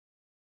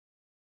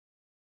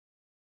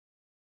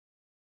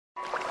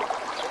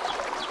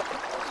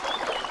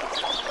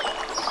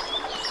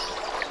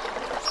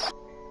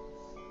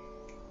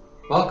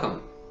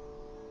Welcome.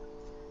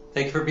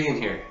 Thank you for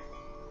being here.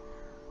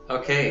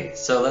 Okay,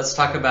 so let's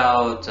talk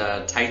about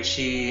Tai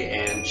Chi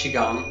and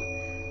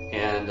Qigong,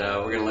 and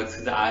we're going to look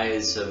through the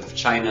eyes of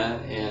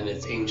China and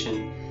its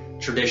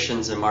ancient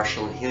traditions and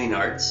martial and healing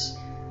arts,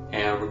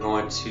 and we're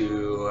going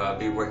to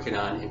be working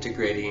on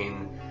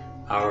integrating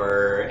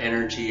our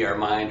energy, our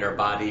mind, our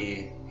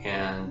body,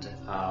 and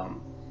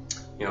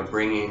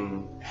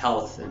bringing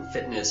health and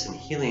fitness and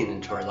healing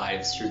into our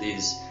lives through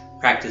these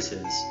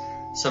practices.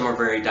 Some are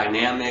very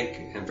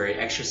dynamic and very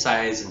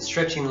exercise and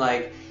stretching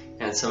like,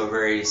 and some are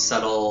very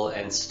subtle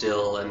and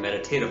still and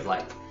meditative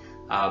like,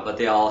 but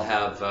they all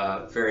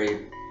have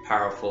very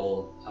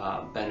powerful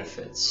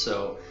benefits.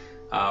 So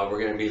we're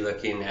going to be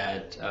looking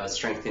at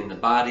strengthening the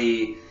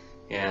body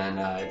and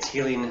its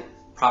healing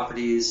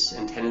properties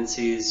and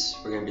tendencies.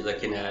 We're going to be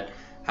looking at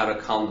how to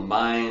calm the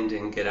mind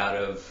and get out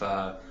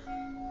of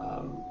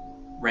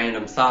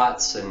random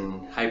thoughts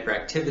and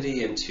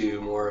hyperactivity into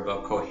more of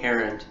a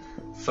coherent,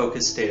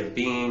 focused state of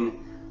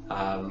being,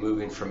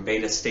 moving from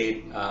beta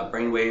state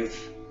brainwave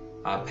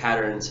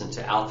patterns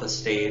into alpha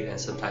state and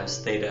sometimes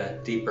theta,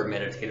 deeper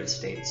meditative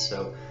states.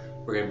 So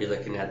we're going to be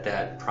looking at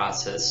that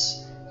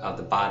process of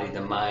the body, the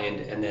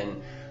mind, and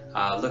then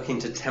looking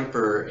to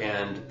temper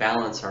and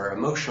balance our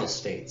emotional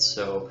states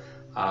so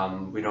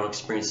we don't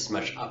experience as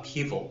much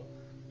upheaval.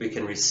 We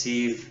can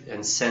receive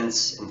and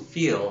sense and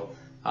feel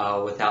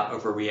without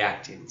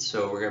overreacting.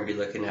 So we're going to be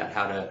looking at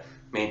how to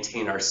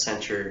maintain our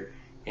center,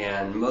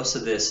 and most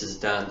of this is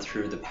done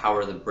through the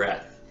power of the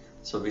breath.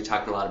 So we'll be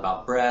talking a lot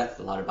about breath,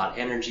 a lot about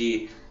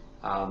energy.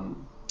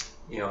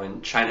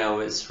 In China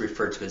it's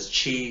referred to as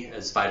Qi,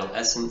 as vital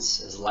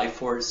essence, as life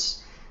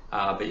force,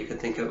 but you can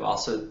think of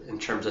also in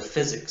terms of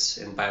physics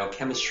and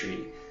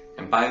biochemistry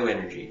and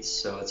bioenergies.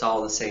 So it's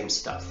all the same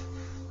stuff.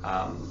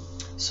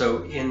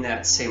 So in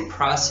that same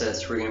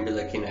process, we're going to be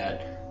looking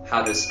at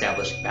how to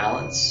establish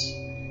balance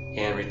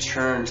and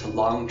return to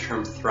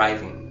long-term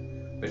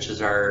thriving, which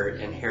is our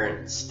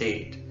inherent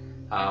state.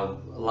 A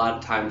lot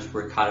of times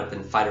we're caught up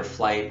in fight or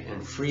flight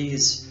and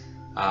freeze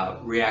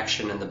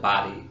reaction in the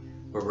body,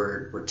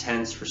 where we're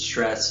tense, we're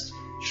stressed,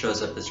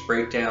 shows up as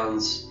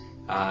breakdowns,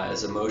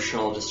 as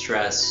emotional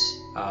distress,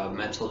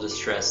 mental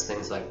distress,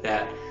 things like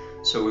that.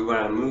 So we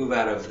want to move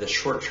out of the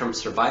short-term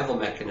survival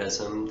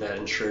mechanism that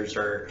ensures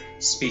our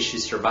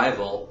species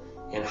survival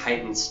in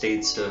heightened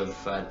states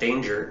of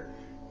danger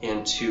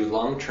into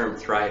long-term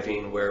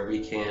thriving, where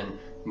we can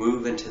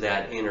move into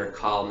that inner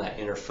calm, that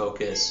inner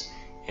focus.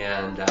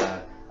 And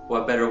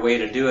what better way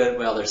to do it?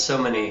 Well, there's so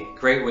many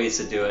great ways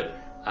to do it,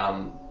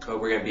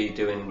 but we're going to be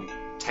doing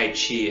Tai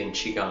Chi and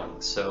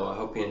Qigong. So I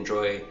hope you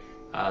enjoy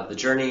the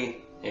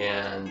journey,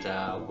 and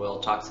we'll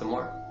talk some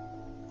more.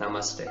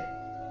 Namaste.